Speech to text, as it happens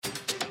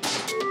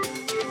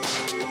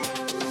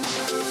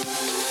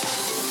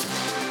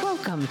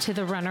to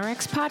the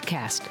RunnerX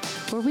podcast,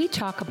 where we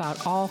talk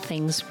about all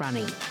things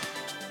running.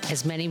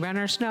 As many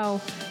runners know,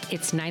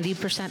 it's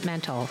 90%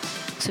 mental.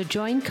 So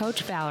join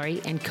Coach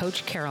Valerie and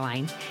Coach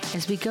Caroline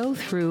as we go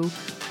through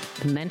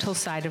the mental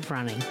side of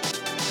running.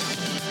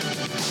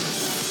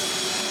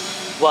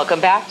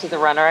 Welcome back to the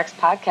RunnerX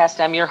podcast.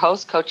 I'm your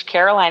host, Coach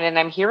Caroline, and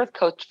I'm here with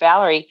Coach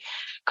Valerie.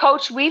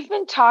 Coach, we've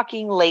been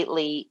talking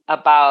lately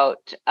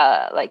about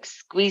like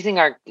squeezing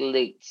our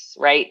glutes,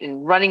 right?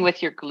 And running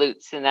with your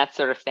glutes and that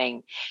sort of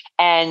thing.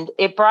 And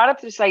it brought up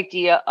this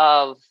idea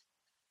of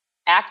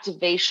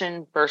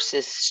activation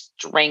versus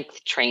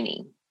strength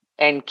training.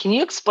 And can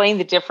you explain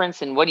the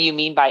difference and what do you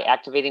mean by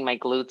activating my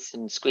glutes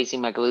and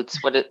squeezing my glutes?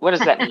 What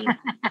does that mean?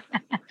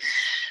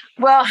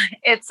 Well,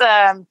 it's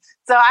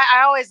so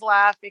I always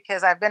laugh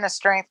because I've been a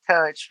strength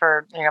coach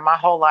for my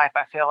whole life,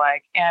 I feel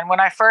like. And when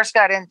I first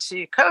got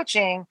into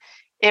coaching,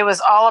 it was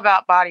all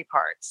about body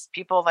parts.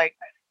 People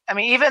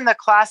even the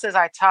classes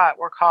I taught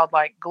were called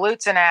like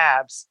glutes and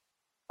abs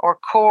or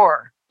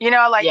core,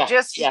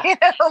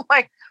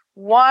 like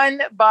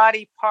one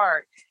body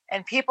part.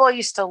 And people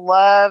used to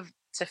love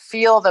to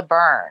feel the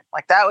burn.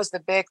 Like that was the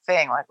big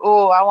thing. Like,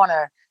 oh, I want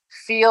to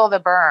feel the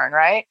burn,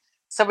 right?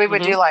 So we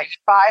would do like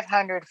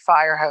 500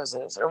 fire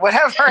hoses or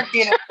whatever,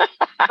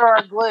 for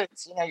our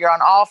glutes. You're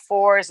on all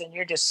fours and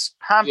you're just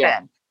pumping.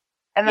 Yeah.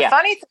 And the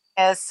funny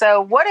thing is, so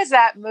what is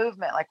that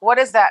movement? Like, what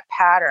is that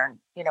pattern?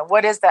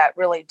 What is that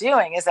really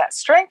doing? Is that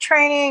strength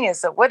training?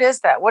 What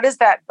is that? What is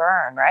that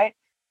burn, right?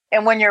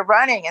 And when you're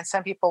running, and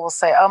some people will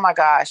say, oh my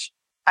gosh,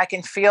 I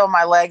can feel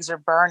my legs are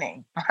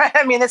burning, right?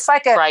 I mean, it's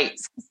like a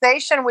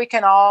sensation we've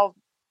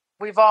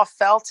all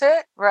felt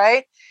it,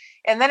 right?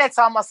 And then it's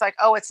almost like,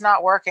 oh, it's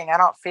not working. I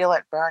don't feel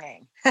it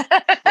burning.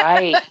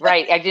 Right.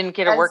 I didn't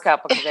get a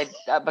workout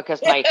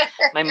because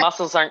my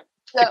muscles aren't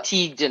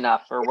fatigued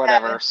enough or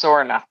whatever,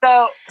 sore enough.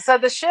 So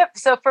the shift.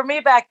 So for me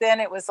back then,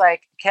 it was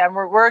like, okay,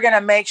 we're going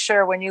to make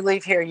sure when you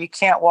leave here, you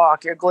can't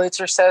walk. Your glutes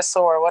are so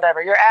sore,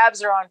 whatever. Your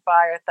abs are on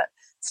fire,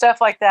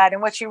 stuff like that.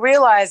 And what you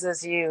realize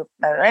is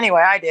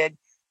I did,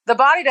 the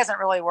body doesn't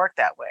really work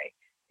that way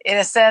in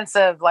a sense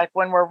of like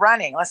when we're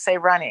running, let's say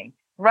running,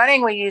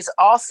 we use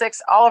all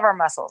of our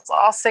muscles,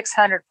 all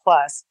 600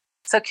 plus.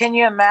 So can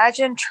you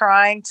imagine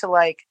trying to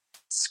like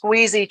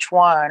squeeze each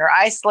one or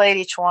isolate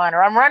each one?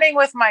 Or I'm running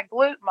with my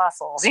glute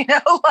muscles,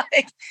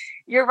 like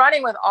you're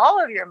running with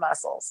all of your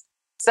muscles.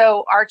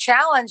 So our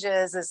challenge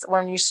is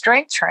when you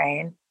strength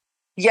train,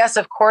 yes,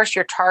 of course,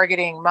 you're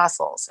targeting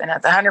muscles and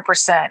at the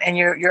 100%, and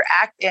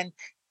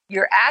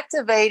you're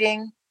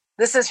activating.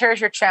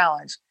 Here's your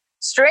challenge.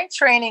 Strength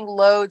training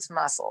loads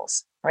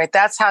muscles, right?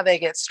 That's how they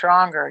get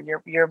stronger.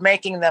 You're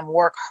making them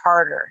work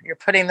harder. You're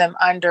putting them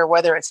under,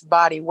 whether it's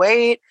body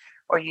weight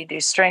or you do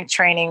strength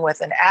training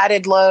with an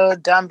added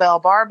load, dumbbell,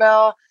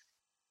 barbell,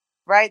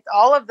 right?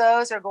 All of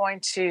those are going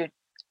to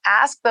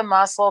ask the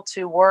muscle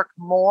to work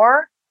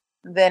more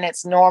than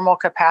its normal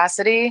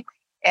capacity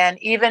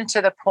and even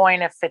to the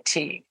point of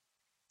fatigue.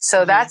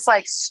 So that's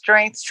like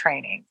strength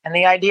training. And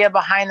the idea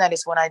behind that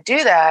is when I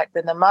do that,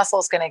 then the muscle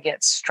is going to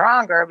get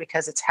stronger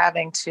because it's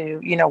having to,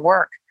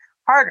 work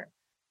harder.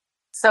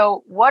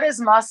 So what is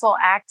muscle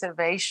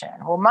activation?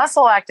 Well,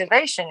 muscle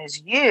activation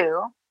is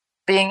you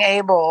being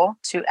able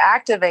to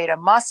activate a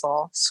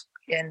muscle.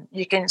 And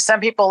some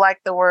people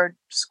like the word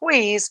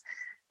squeeze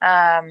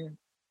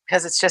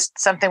because it's just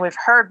something we've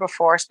heard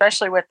before,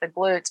 especially with the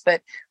glutes.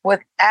 But with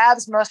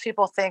abs, most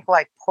people think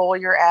like pull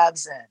your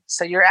abs in.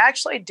 So you're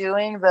actually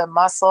doing the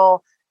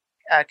muscle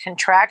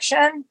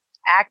contraction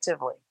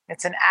actively.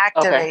 It's an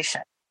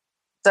activation. Okay.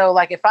 So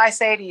like if I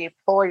say to you,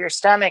 pull your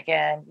stomach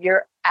in,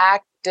 you're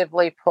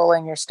actively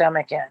pulling your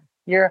stomach in.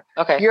 You're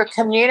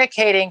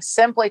communicating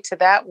simply to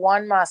that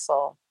one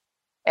muscle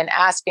and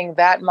asking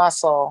that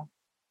muscle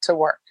to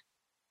work.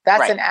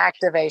 That's an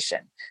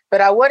activation.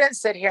 But I wouldn't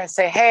sit here and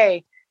say,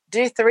 hey,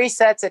 do 3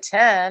 sets of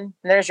 10, and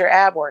there's your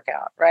ab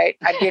workout, right?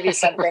 I'd give you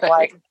something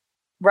like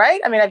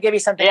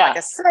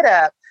a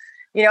sit-up.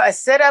 A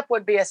sit-up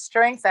would be a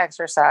strength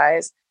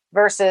exercise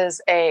versus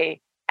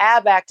a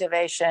ab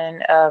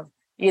activation of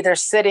either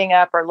sitting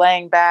up or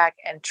laying back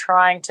and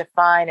trying to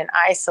find and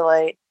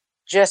isolate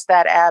just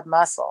that ab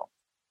muscle.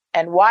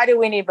 And why do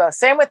we need both?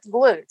 Same with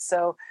glutes.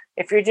 So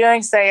if you're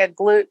doing, say, a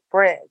glute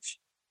bridge,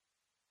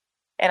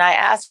 and I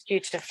ask you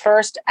to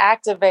first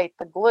activate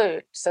the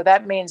glute. So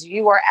that means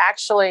you are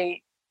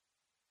actually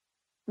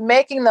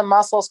making the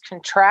muscles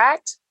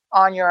contract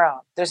on your own.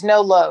 There's no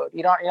load.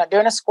 You're not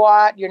doing a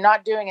squat. You're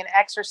not doing an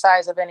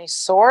exercise of any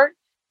sort.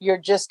 You're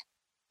just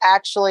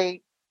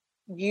actually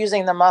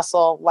using the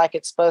muscle like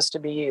it's supposed to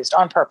be used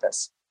on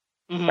purpose.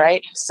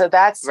 Right? So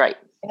that's right.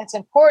 And it's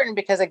important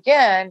because,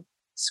 again,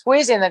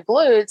 squeezing the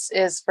glutes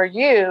is for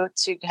you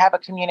to have a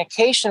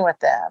communication with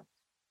them.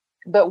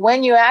 But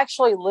when you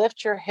actually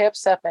lift your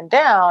hips up and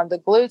down, the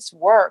glutes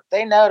work.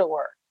 They know to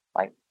work.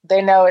 Like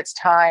they know it's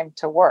time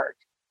to work.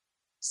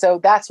 So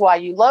that's why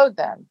you load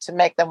them, to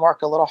make them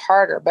work a little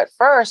harder. But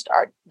first,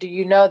 do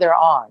you know they're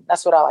on?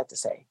 That's what I like to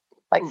say.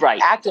 Like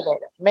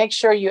activate it. Make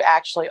sure you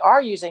actually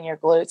are using your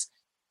glutes.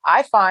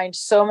 I find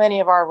so many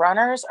of our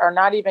runners are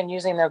not even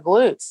using their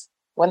glutes.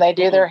 when they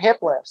do their hip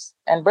lifts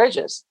and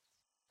bridges.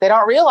 They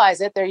don't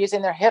realize it. They're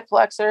using their hip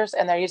flexors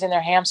and they're using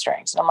their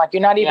hamstrings. And I'm like,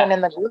 you're not even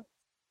in the glute.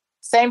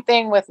 Same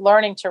thing with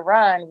learning to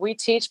run. We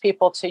teach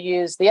people to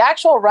use the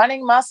actual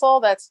running muscle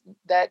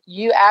that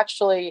you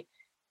actually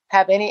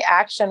have any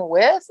action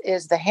with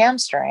is the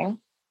hamstring,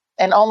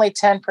 and only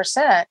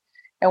 10%.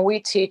 And we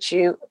teach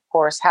you, of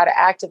course, how to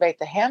activate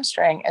the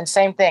hamstring. And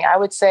same thing, I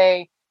would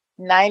say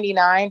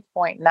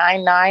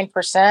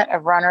 99.99%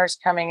 of runners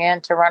coming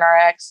in to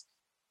RunRx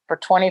for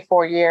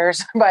 24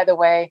 years, by the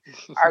way,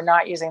 are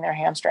not using their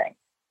hamstring.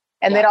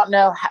 And they don't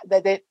know how,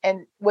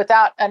 and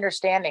without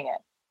understanding it.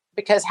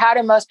 Because how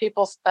do most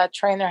people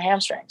train their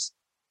hamstrings?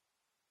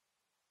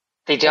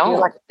 They don't.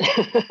 But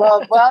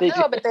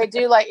they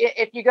do, like,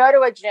 if you go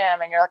to a gym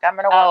and you're like, I'm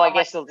going to work. Oh, I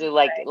guess they'll do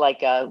like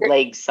a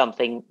leg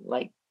something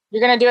like.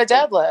 You're going to do a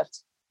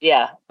deadlift.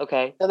 Yeah.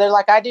 Okay. So they're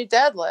like, I do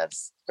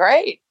deadlifts.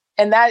 Great.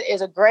 And that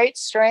is a great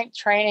strength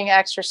training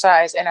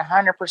exercise and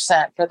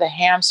 100% for the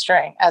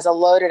hamstring as a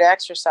loaded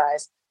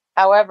exercise.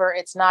 However,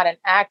 it's not an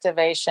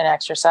activation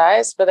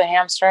exercise for the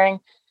hamstring.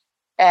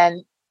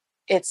 And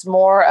it's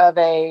more of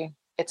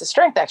it's a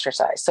strength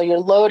exercise. So you're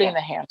loading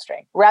the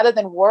hamstring rather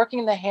than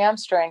working the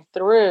hamstring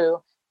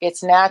through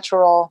its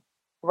natural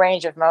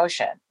range of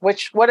motion,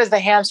 what does the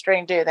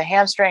hamstring do? The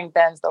hamstring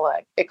bends the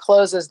leg. It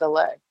closes the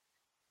leg.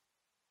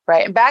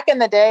 Right. And back in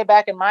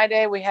my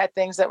day, we had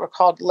things that were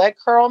called leg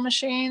curl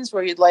machines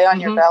where you'd lay on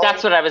your belly.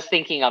 That's what I was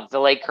thinking of, the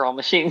leg curl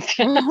machines.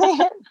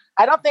 I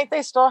don't think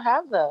they still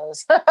have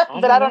those,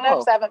 but I don't know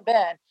because I haven't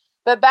been.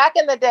 But back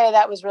in the day,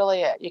 that was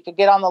really it. You could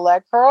get on the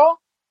leg curl,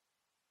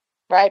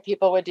 right?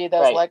 People would do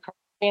those leg curl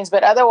machines.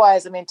 But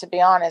otherwise, I mean, to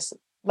be honest,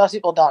 most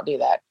people don't do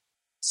that.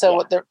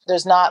 So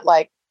there's not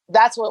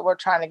that's what we're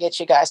trying to get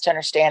you guys to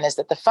understand is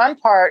that the fun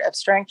part of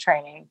strength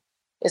training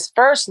is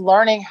first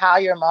learning how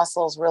your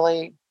muscles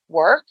really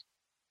work,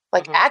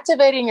 like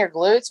activating your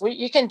glutes.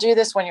 You can do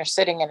this when you're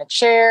sitting in a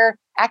chair,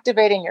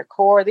 activating your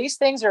core. These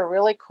things are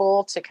really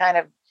cool to kind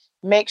of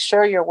make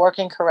sure you're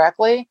working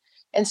correctly.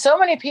 And so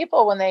many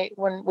people,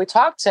 when we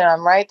talk to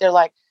them, right, they're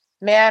like,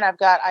 man, I've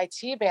got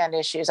IT band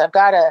issues.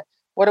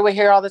 What do we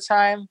hear all the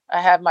time?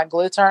 I have my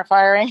glutes aren't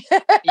firing.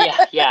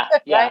 Yeah.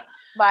 Right?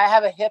 I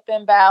have a hip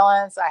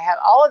imbalance. I have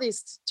all of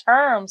these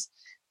terms.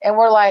 And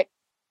we're like,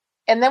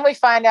 and then we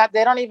find out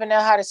they don't even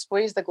know how to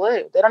squeeze the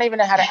glute. They don't even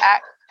know how to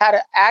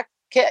act.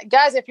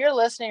 Guys, if you're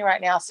listening right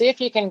now, see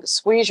if you can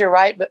squeeze your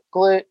right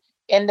glute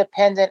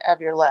independent of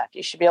your left.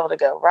 You should be able to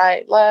go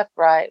right, left,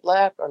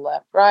 or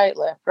left, right.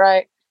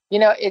 You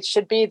know, it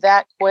should be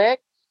that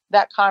quick,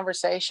 that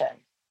conversation.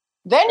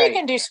 Then you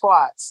can do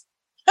squats.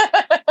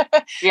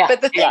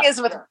 But the thing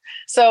is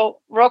so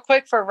real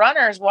quick for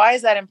runners, why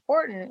is that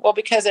important? Well,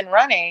 because in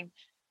running,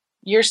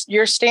 you're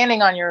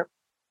standing on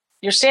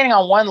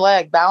one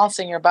leg,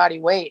 balancing your body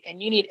weight,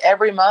 and you need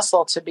every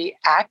muscle to be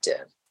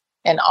active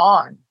and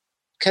on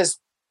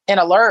and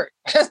alert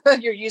because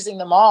you're using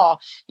them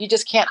all. You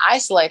just can't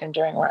isolate them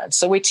during runs.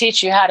 So we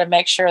teach you how to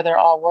make sure they're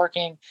all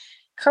working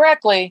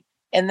correctly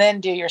and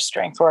then do your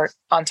strength work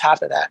on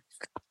top of that.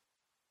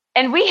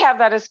 And we have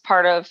that as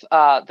part of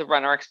the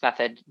RunRx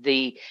method.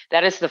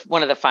 That is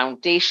one of the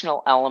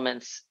foundational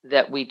elements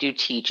that we do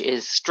teach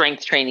is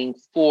strength training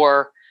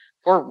for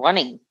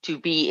running, to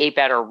be a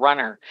better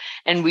runner.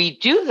 And we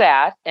do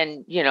that,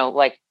 and you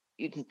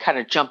can kind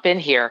of jump in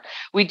here.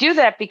 We do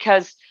that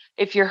because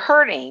if you're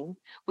hurting,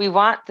 we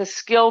want the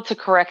skill to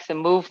correct the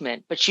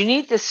movement, but you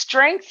need the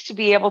strength to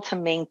be able to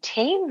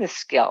maintain the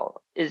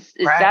skill. Is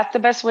that the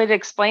best way to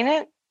explain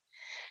it?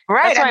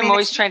 Right. That's why I'm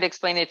always trying to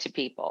explain it to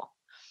people.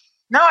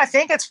 No, I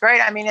think it's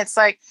great. I mean, it's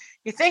like,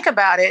 you think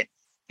about it,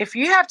 if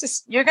you have to,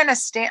 you're going to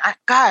stand,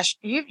 gosh,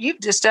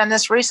 you've just done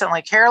this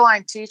recently.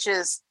 Caroline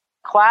teaches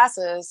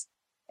classes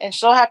and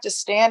she'll have to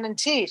stand and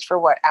teach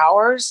for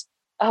hours?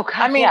 Oh, God,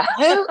 I mean,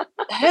 who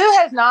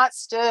has not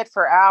stood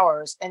for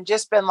hours and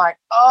just been like,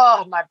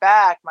 oh, my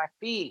back, my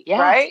feet,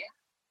 right?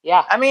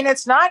 Yeah. I mean,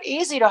 it's not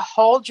easy to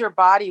hold your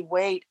body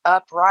weight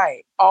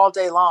upright all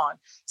day long.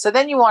 So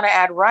then you want to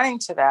add running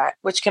to that,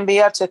 which can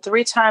be up to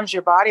 3 times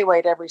your body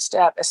weight every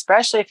step,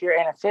 especially if you're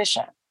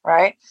inefficient,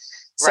 right?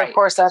 So, of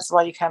course, that's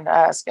why you come to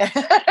us.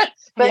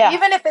 But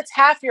even if it's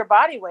half your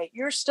body weight,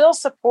 you're still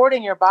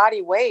supporting your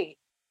body weight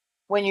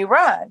when you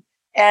run.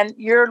 And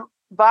your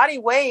body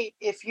weight,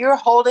 if you're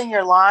holding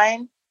your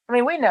line, I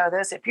mean, we know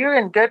this, if you're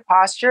in good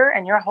posture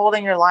and you're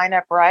holding your line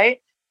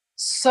upright,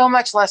 so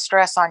much less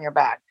stress on your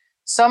back.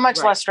 So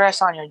much less stress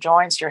on your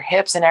joints, your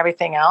hips, and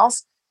everything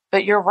else.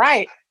 But you're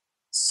right.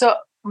 So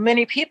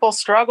many people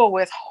struggle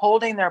with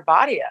holding their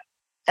body up.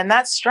 And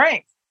that's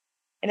strength.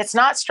 And it's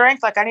not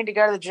strength like I need to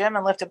go to the gym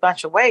and lift a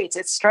bunch of weights.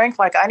 It's strength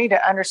like I need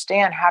to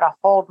understand how to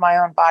hold my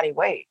own body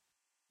weight.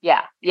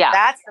 Yeah.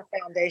 That's the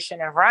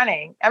foundation of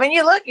running. I mean,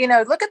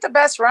 look at the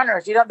best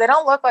runners. They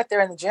don't look like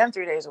they're in the gym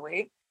 3 days a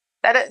week.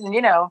 And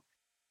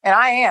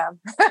I am.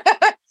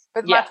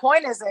 But my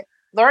point is that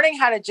learning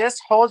how to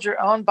just hold your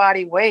own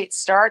body weight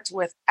starts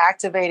with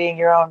activating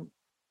your own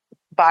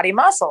body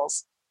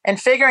muscles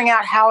and figuring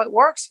out how it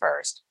works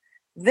first.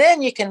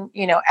 Then you can,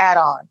 add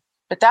on.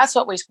 But that's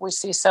what we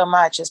see so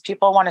much is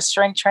people want to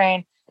strength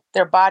train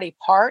their body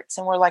parts.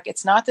 And we're like,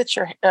 it's not that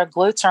your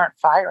glutes aren't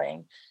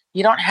firing.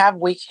 You don't have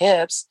weak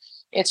hips.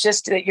 It's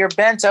just that you're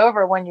bent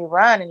over when you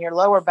run and your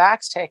lower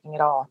back's taking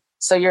it all.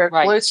 So your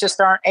glutes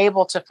just aren't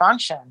able to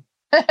function.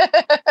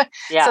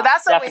 Yeah, so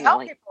that's what definitely. we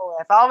help people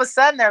with. All of a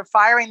sudden they're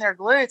firing their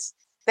glutes.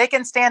 They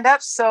can stand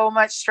up so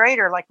much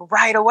straighter, like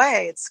right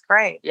away. It's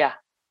great. Yeah.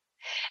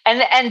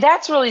 And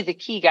that's really the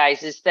key,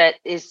 guys, is that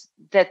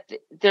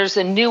there's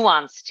a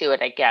nuance to it,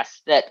 I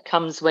guess, that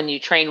comes when you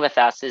train with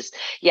us is,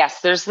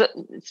 yes,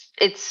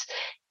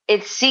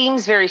 it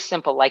seems very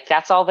simple. Like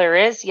that's all there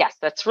is. Yes,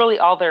 that's really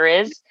all there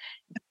is.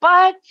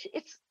 But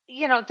it's,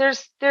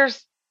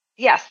 there's,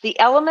 yes, the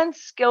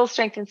elements, skill,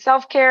 strength, and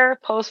self-care,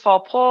 post, fall,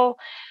 pull.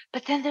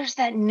 But then there's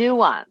that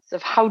nuance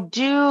of how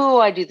do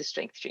I do the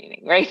strength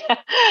training, right?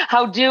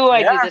 How do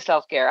I do the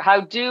self-care? How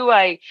do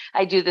I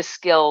do the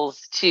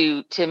skills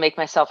to make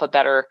myself a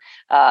better,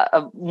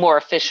 a more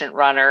efficient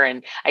runner?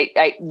 And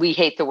we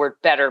hate the word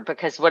better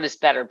because what is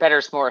better? Better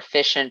is more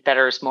efficient.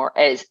 Better is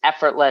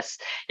effortless.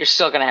 You're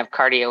still going to have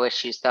cardio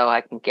issues, though.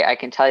 I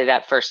can tell you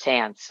that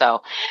firsthand.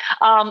 So,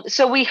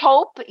 so we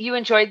hope you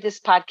enjoyed this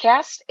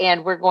podcast,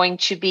 and we're going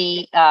to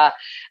be.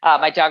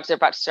 My dogs are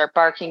about to start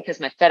barking because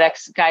my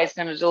FedEx guy is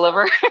going to deliver.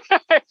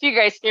 If you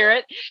guys hear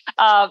it,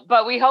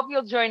 but we hope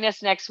you'll join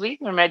us next week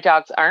when my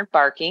dogs aren't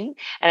barking,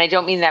 and I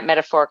don't mean that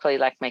metaphorically,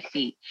 like my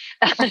feet.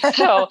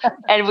 So,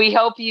 and we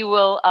hope you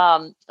will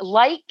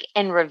like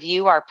and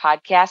review our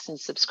podcast and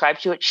subscribe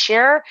to it.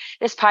 Share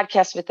this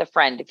podcast with a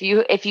friend. If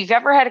you've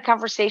ever had a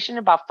conversation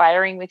about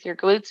firing with your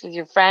glutes with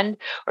your friend,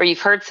 or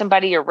you've heard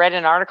somebody or read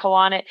an article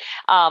on it,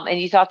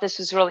 and you thought this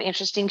was really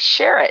interesting,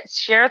 share it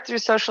through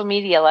social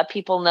media. Let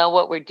people know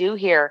what we do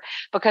here,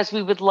 because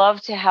we would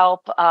love to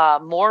help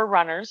more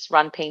runners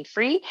run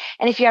pain-free.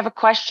 And if you have a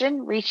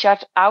question, reach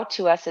out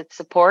to us at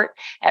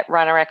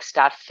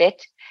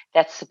support@runrx.fit.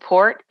 That's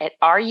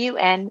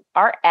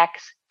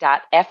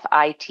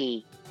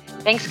support@runrx.fit.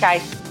 Thanks,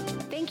 guys.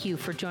 Thank you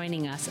for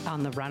joining us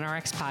on the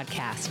RunRx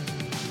podcast.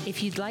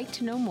 If you'd like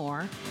to know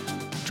more,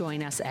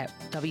 join us at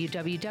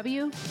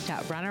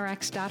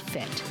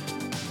www.runrx.fit.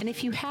 And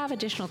if you have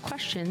additional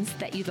questions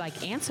that you'd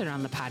like answered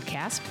on the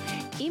podcast,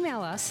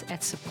 email us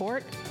at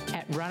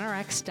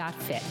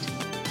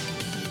support@runrx.fit.